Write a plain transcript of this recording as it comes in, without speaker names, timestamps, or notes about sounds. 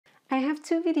I have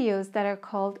two videos that are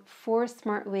called 4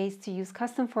 smart ways to use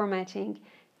custom formatting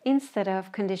instead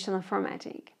of conditional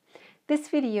formatting. This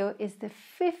video is the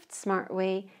 5th smart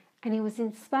way, and it was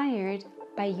inspired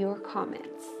by your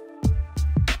comments.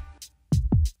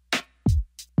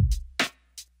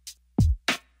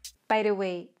 By the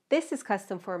way, this is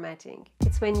custom formatting.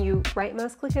 It's when you right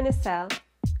mouse click on a cell,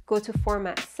 go to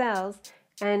Format Cells,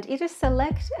 and either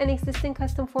select an existing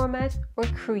custom format or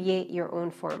create your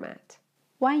own format.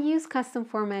 Why use custom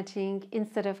formatting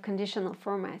instead of conditional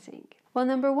formatting? Well,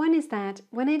 number one is that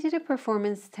when I did a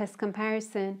performance test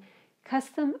comparison,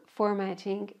 custom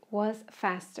formatting was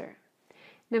faster.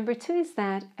 Number two is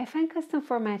that I find custom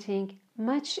formatting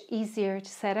much easier to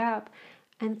set up.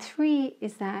 And three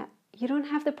is that you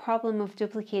don't have the problem of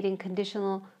duplicating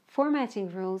conditional formatting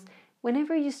rules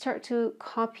whenever you start to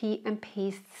copy and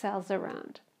paste cells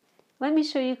around. Let me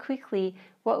show you quickly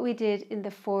what we did in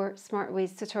the 4 Smart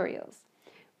Ways tutorials.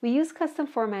 We use custom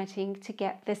formatting to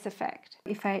get this effect.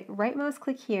 If I right mouse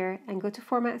click here and go to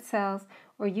Format Cells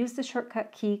or use the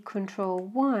shortcut key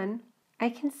Ctrl+1, I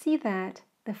can see that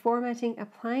the formatting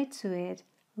applied to it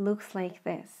looks like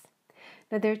this.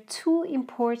 Now there are 2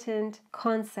 important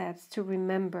concepts to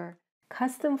remember.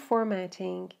 Custom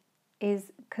formatting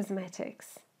is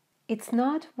cosmetics. It's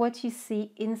not what you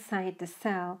see inside the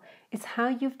cell, it's how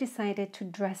you've decided to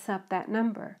dress up that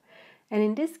number. And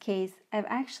in this case, I've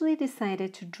actually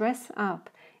decided to dress up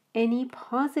any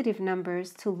positive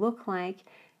numbers to look like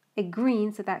a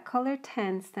green, so that color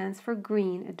 10 stands for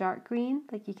green, a dark green,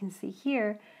 like you can see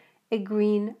here, a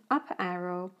green up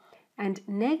arrow, and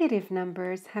negative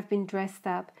numbers have been dressed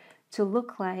up to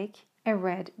look like a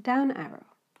red down arrow.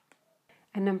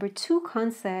 And number 2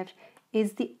 concept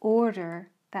is the order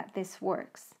that this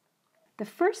works. The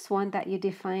first one that you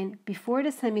define before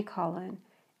the semicolon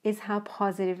is how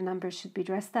positive numbers should be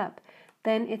dressed up.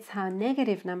 Then it's how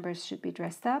negative numbers should be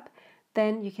dressed up.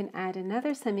 Then you can add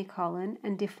another semicolon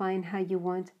and define how you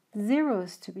want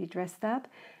zeros to be dressed up.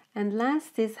 And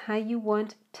last is how you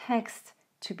want text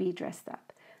to be dressed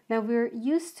up. Now we're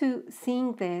used to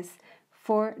seeing this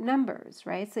for numbers,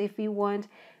 right? So if we want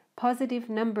positive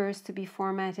numbers to be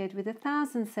formatted with a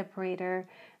 1000 separator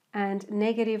and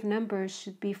negative numbers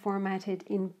should be formatted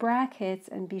in brackets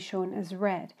and be shown as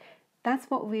red.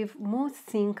 That's what we've most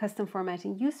seen custom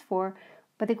formatting used for,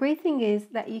 but the great thing is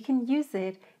that you can use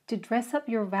it to dress up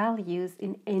your values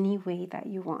in any way that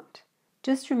you want.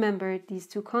 Just remember these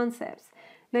 2 concepts.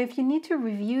 Now, if you need to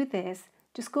review this,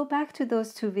 just go back to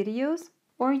those 2 videos,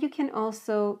 or you can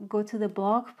also go to the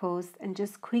blog post and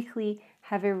just quickly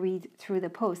have a read through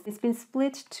the post. It's been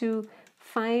split to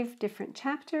 5 different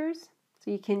chapters,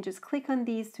 so you can just click on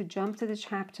these to jump to the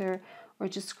chapter or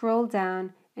just scroll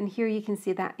down. And here you can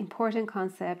see that important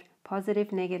concept,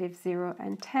 positive, negative, zero,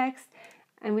 and text.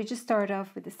 And we just start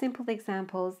off with the simple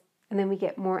examples, and then we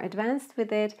get more advanced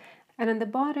with it. And on the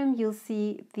bottom, you'll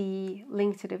see the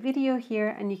link to the video here,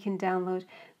 and you can download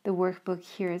the workbook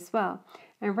here as well.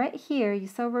 And right here, you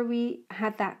saw where we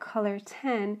had that color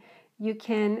 10, you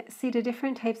can see the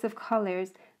different types of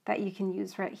colors that you can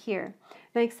use right here.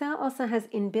 Now Excel also has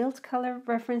inbuilt color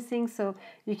referencing, so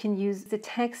you can use the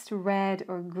text red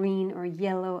or green or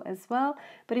yellow as well.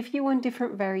 But if you want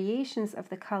different variations of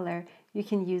the color, you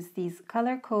can use these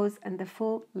color codes, and the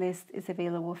full list is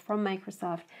available from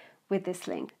Microsoft with this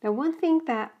link. Now one thing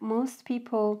that most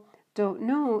people don't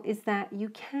know is that you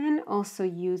can also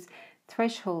use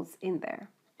thresholds in there.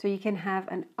 So you can have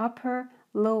an upper,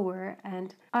 lower,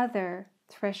 and other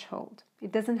threshold.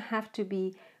 It doesn't have to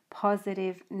be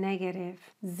positive,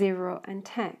 negative, zero, and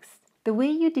text. The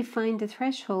way you define the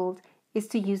threshold is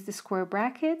to use the square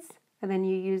brackets, and then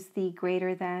you use the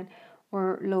greater than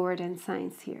or lower than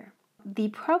signs here. The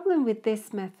problem with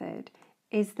this method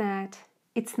is that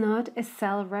it's not a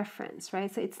cell reference,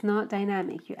 right? So it's not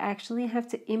dynamic. You actually have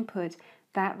to input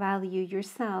that value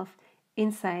yourself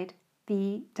inside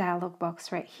the dialog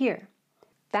box right here.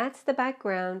 That's the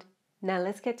background. Now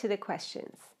let's get to the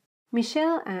questions.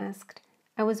 Michelle asked,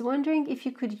 I was wondering if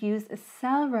you could use a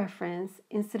cell reference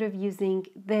instead of using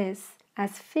this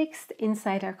as fixed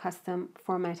inside our custom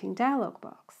formatting dialog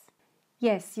box.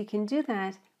 Yes, you can do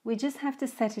that. We just have to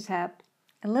set it up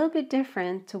a little bit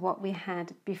different to what we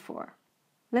had before.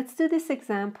 Let's do this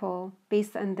example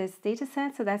based on this data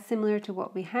set. So that's similar to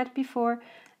what we had before.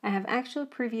 I have actual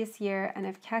previous year, and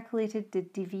I've calculated the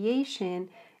deviation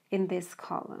in this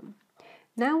column.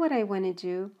 Now what I want to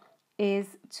do is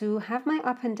to have my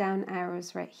up and down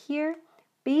arrows right here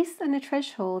based on a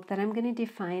threshold that I'm going to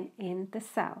define in the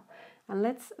cell. And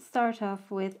let's start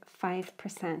off with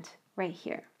 5% right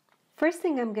here. First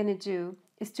thing I'm going to do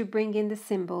is to bring in the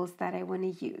symbols that I want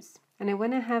to use. And I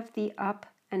want to have the up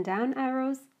and down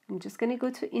arrows, I'm just going to go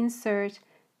to Insert,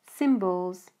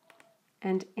 Symbols,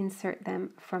 and insert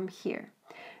them from here.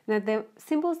 Now the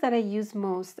symbols that I use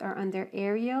most are under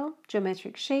Aerial,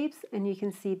 Geometric Shapes, and you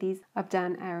can see these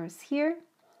up-down arrows here.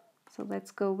 So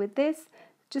let's go with this.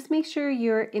 Just make sure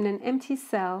you're in an empty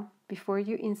cell before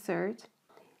you insert.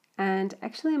 And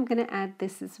actually I'm going to add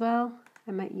this as well.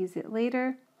 I might use it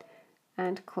later.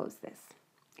 And close this.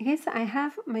 Okay, so I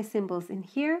have my symbols in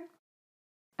here.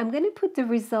 I'm going to put the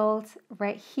result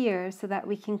right here so that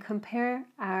we can compare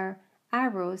our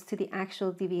arrows to the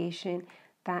actual deviation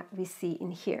that we see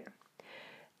in here.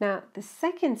 Now, the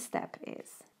second step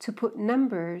is to put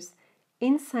numbers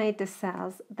inside the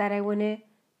cells that I want to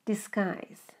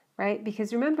disguise, right?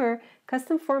 Because remember,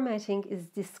 custom formatting is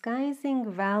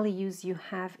disguising values you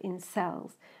have in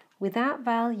cells. Without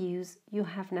values, you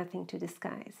have nothing to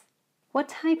disguise. What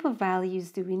type of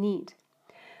values do we need?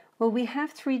 Well, we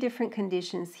have three different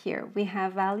conditions here. We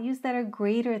have values that are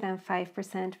greater than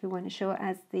 5%, we want to show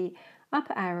as the up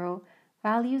arrow.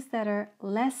 Values that are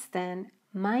less than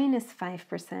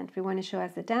 -5%, we want to show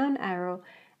as the down arrow.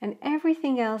 And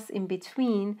everything else in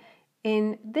between.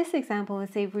 In this example,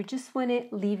 let's say we just want to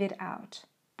leave it out.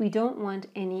 We don't want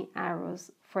any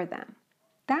arrows for them.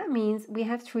 That means we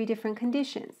have three different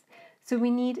conditions. So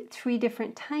we need three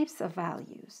different types of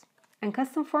values. And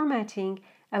custom formatting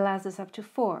allows us up to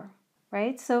 4,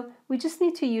 right? So we just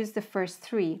need to use the first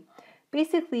 3.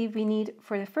 Basically, we need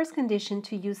for the first condition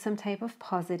to use some type of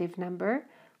positive number,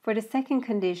 for the second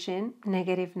condition,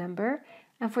 negative number,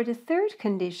 and for the third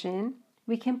condition,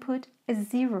 we can put a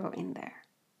 0 in there.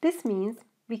 This means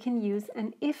we can use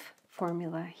an if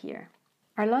formula here.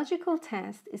 Our logical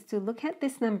test is to look at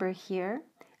this number here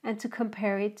and to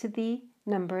compare it to the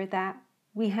number that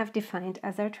we have defined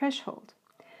as our threshold.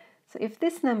 So if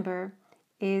this number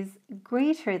is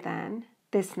greater than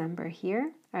this number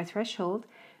here, our threshold,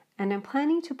 and I'm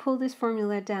planning to pull this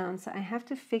formula down, so I have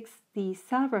to fix the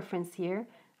cell reference here.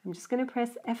 I'm just going to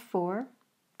press F4.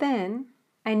 Then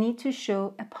I need to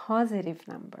show a positive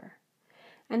number.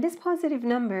 And this positive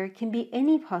number can be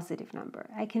any positive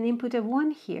number. I can input a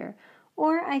 1 here,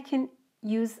 or I can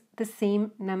use the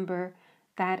same number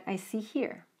that I see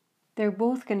here. They're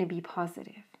both going to be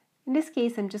positive. In this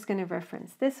case, I'm just going to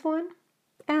reference this one.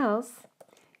 Else,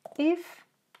 if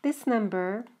this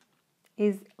number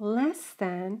is less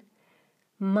than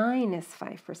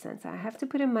 -5%, so I have to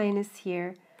put a minus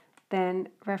here, then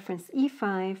reference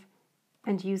E5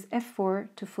 and use F4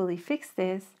 to fully fix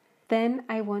this, then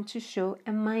I want to show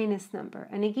a minus number.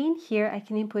 And again here I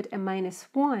can input a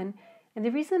 -1, and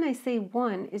the reason I say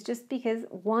 1 is just because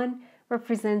 1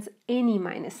 represents any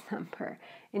minus number.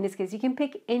 In this case, you can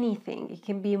pick anything. It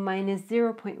can be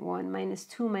 -0.1,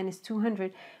 -2,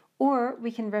 -200, or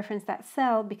we can reference that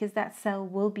cell because that cell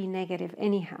will be negative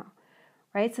anyhow,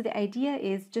 right? So the idea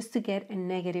is just to get a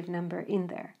negative number in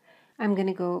there. I'm going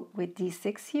to go with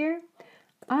D6 here.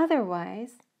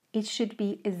 Otherwise, it should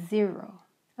be a 0.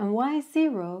 And why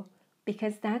 0?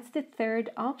 Because that's the third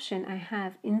option I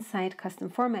have inside custom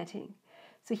formatting.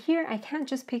 So here I can't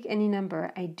just pick any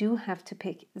number, I do have to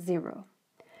pick 0.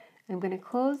 I'm going to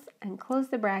close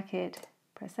the bracket,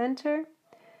 press enter,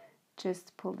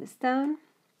 just pull this down.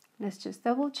 Let's just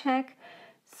double check.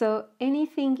 So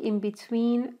anything in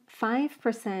between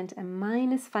 5% and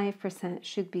 -5%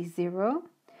 should be 0.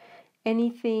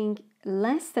 Anything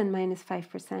less than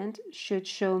 -5% should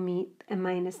show me a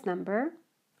minus number.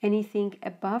 Anything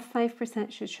above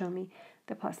 5% should show me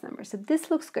the plus number. So this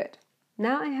looks good.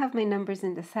 Now I have my numbers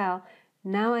in the cell.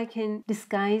 Now I can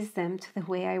disguise them to the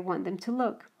way I want them to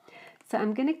look. So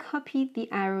I'm going to copy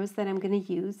the arrows that I'm going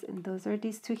to use, and those are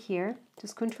these two here.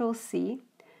 Just Control C.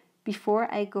 Before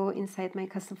I go inside my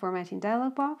custom formatting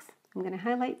dialog box, I'm going to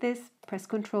highlight this, press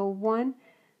Control 1,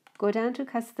 go down to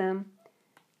custom,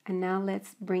 and now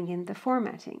let's bring in the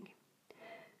formatting.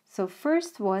 So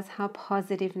first was how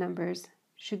positive numbers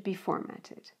should be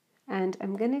formatted. And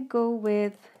I'm going to go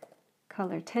with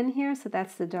color 10 here, so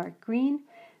that's the dark green.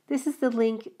 This is the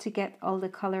link to get all the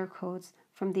color codes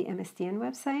from the MSDN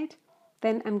website.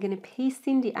 Then I'm going to paste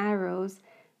in the arrows.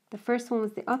 The first one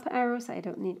was the up arrow, so I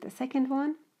don't need the second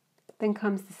one. Then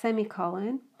comes the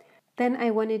semicolon. Then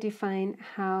I want to define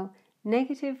how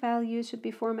negative values should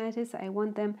be formatted, so I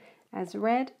want them as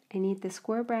red. I need the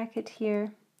square bracket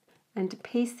here. And to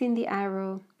paste in the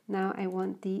arrow, now I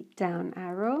want the down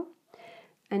arrow.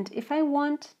 And if I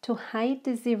want to hide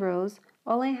the zeros,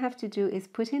 all I have to do is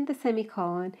put in the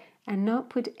semicolon and not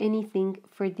put anything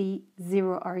for the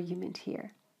 0 argument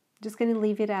here. I'm just going to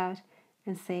leave it out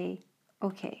and say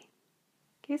OK.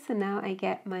 Okay, so now I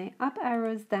get my up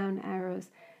arrows, down arrows,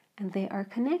 and they are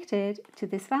connected to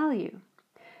this value.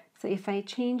 So if I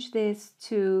change this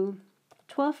to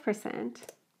 12%,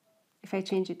 if I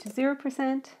change it to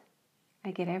 0%, I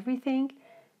get everything.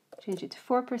 Change it to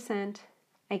 4%,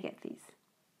 I get these.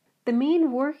 The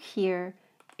main work here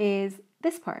is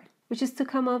this part, which is to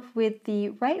come up with the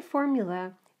right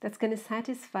formula that's going to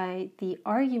satisfy the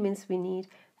arguments we need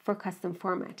for custom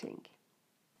formatting.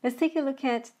 Let's take a look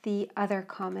at the other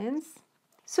comments.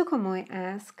 Sukomoi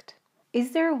asked,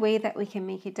 is there a way that we can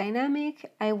make it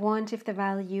dynamic? I want if the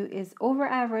value is over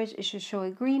average, it should show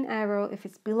a green arrow. If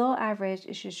it's below average,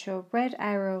 it should show a red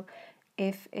arrow.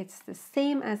 If it's the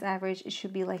same as average, it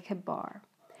should be like a bar,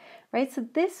 right? So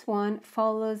this one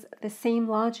follows the same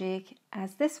logic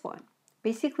as this one.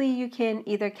 Basically, you can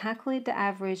either calculate the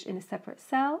average in a separate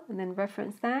cell and then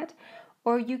reference that,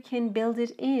 or you can build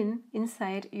it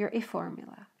inside your if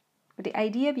formula. But the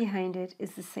idea behind it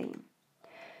is the same.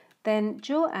 Then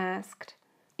Joe asked,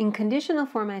 in conditional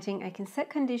formatting, I can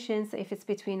set conditions. So if it's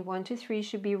between 1 to 3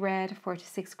 should be red, 4 to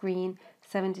 6 green,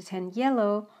 7 to 10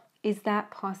 yellow. Is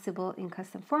that possible in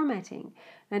custom formatting?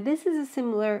 Now this is a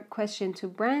similar question to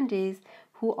Brandy's,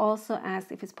 who also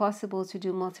asked if it's possible to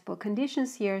do multiple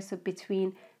conditions here. So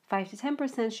between 5 to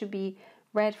 10% should be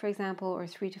red, for example, or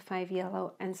 3 to 5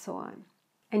 yellow, and so on.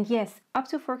 And yes, up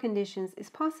to 4 conditions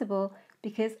is possible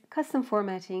because custom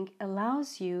formatting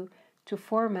allows you to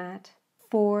format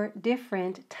 4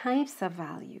 different types of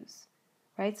values,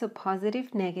 right? So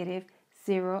positive, negative,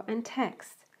 0, and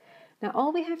text. Now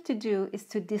all we have to do is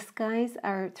to disguise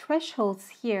our thresholds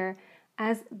here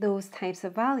as those types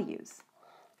of values.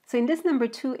 So in this number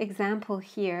 2 example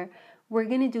here, we're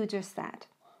going to do just that.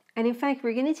 And in fact,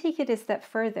 we're going to take it a step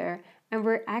further and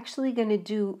we're actually going to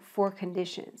do 4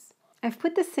 conditions. I've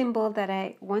put the symbol that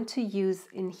I want to use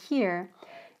in here.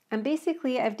 And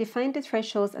basically, I've defined the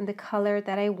thresholds and the color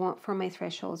that I want for my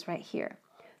thresholds right here.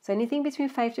 So anything between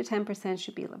 5 to 10%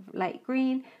 should be light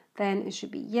green, then it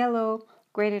should be yellow,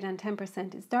 greater than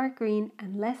 10% is dark green,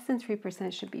 and less than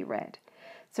 3% should be red.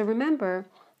 So remember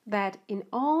that in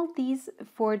all these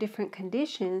 4 different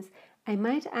conditions, I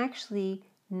might actually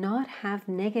not have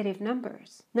negative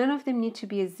numbers. None of them need to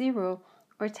be a 0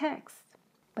 or text.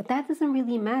 But that doesn't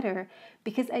really matter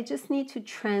because I just need to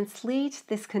translate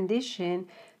this condition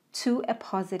to a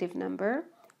positive number,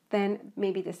 then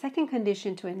maybe the second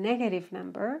condition to a negative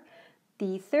number,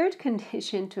 the third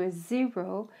condition to a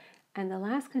 0, and the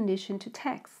last condition to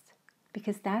text,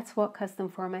 because that's what custom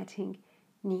formatting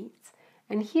needs.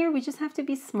 And here we just have to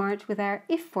be smart with our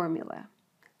if formula.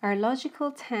 Our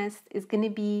logical test is going to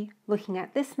be looking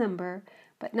at this number,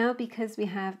 but now because we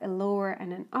have a lower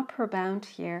and an upper bound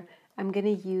here, I'm going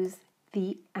to use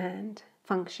the AND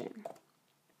function.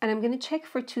 And I'm going to check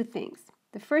for 2 things.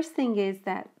 The first thing is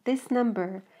that this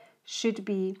number should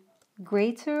be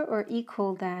greater or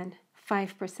equal than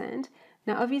 5%.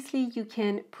 Now obviously you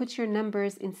can put your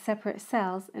numbers in separate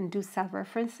cells and do cell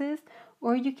references,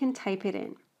 or you can type it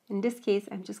in. In this case,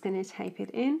 I'm just going to type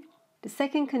it in. The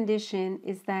second condition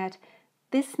is that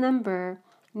this number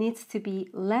needs to be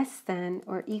less than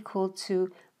or equal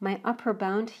to my upper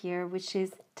bound here, which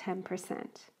is 10%.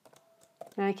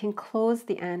 Now I can close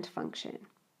the AND function.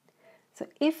 So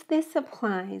if this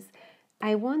applies,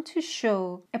 I want to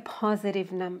show a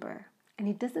positive number. And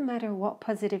it doesn't matter what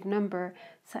positive number,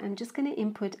 so I'm just going to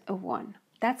input a 1.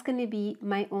 That's going to be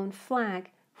my own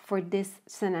flag for this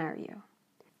scenario.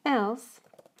 Else,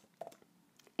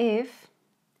 if,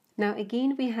 now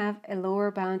again we have a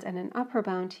lower bound and an upper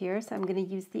bound here, so I'm going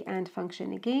to use the AND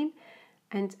function again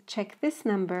and check this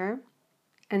number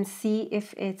and see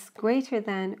if it's greater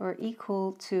than or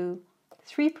equal to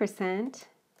 3%,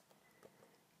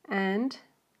 and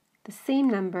the same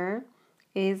number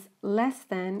is less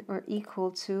than or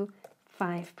equal to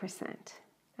 5%.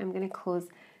 I'm going to close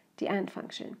the AND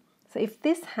function. So if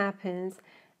this happens,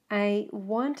 I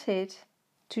want it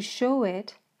to show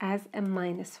it as a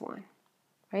 -1,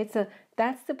 right? So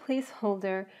that's the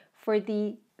placeholder for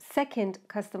the second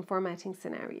custom formatting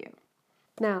scenario.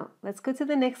 Now let's go to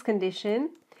the next condition.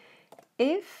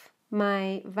 If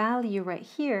my value right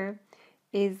here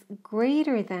is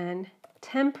greater than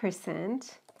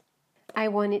 10%, I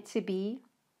want it to be,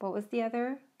 what was the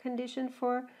other condition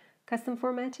for custom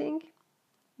formatting?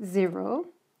 0.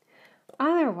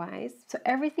 Otherwise, so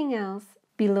everything else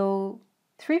below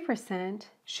 3%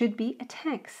 should be a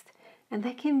text. And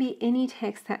that can be any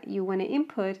text that you want to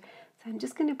input. So I'm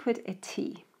just going to put a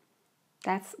T.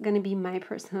 That's going to be my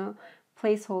personal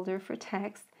placeholder for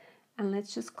text. And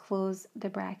let's just close the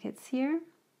brackets here.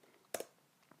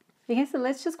 Okay, so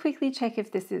let's just quickly check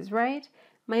if this is right.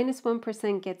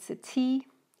 -1% gets a T.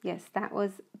 Yes, that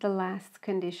was the last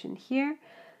condition here.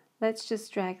 Let's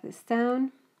just drag this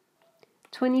down.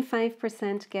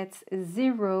 25% gets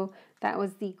 0. That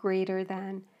was the greater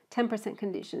than 10%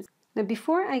 conditions. Now,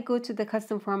 before I go to the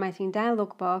custom formatting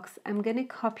dialog box, I'm going to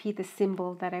copy the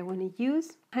symbol that I want to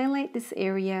use, highlight this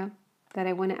area that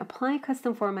I want to apply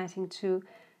custom formatting to,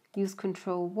 use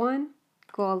Control 1,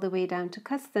 go all the way down to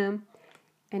custom,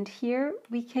 and here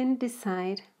we can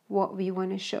decide what we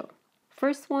want to show.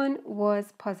 First one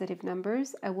was positive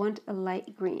numbers. I want a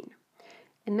light green.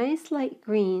 A nice light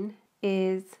green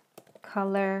is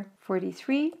color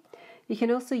 43. You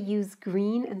can also use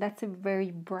green, and that's a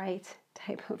very bright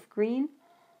type of green.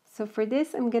 So for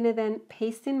this, I'm going to then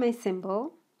paste in my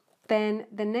symbol. Then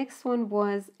the next one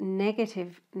was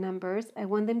negative numbers. I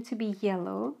want them to be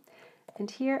yellow. And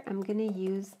here I'm going to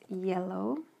use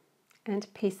yellow and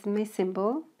paste in my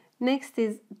symbol. Next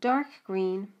is dark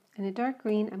green. And a dark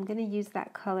green, I'm going to use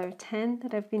that color 10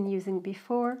 that I've been using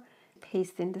before.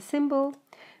 Paste in the symbol.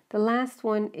 The last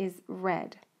one is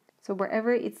red. So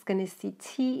wherever it's going to see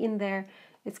T in there,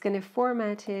 it's going to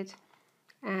format it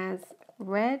as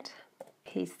red.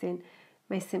 Paste in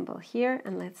my symbol here,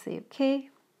 and let's say OK.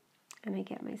 And I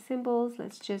get my symbols.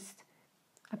 Let's just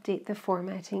update the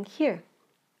formatting here.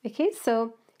 Okay,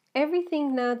 so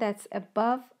everything now that's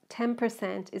above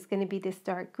 10% is going to be this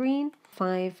dark green.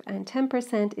 5 and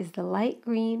 10% is the light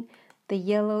green. The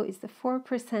yellow is the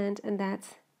 4%, and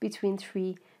that's between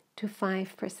 3 to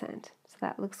 5%. So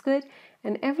that looks good.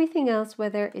 And everything else,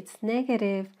 whether it's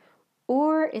negative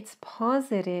or it's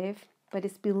positive, but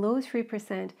it's below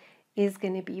 3%, is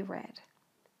going to be red,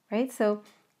 right? So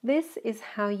this is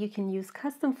how you can use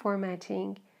custom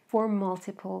formatting for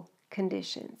multiple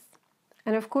conditions.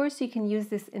 And of course, you can use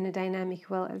this in a dynamic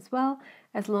way as well,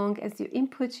 as long as you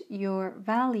input your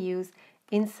values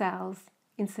in cells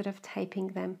instead of typing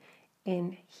them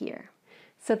in here.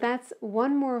 So that's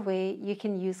one more way you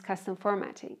can use custom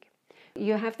formatting.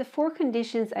 You have the 4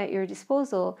 conditions at your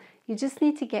disposal. You just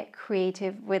need to get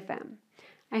creative with them.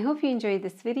 I hope you enjoyed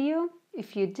this video.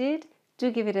 If you did, do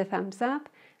give it a thumbs up,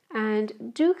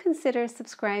 and do consider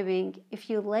subscribing if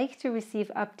you like to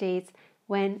receive updates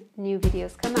when new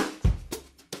videos come out.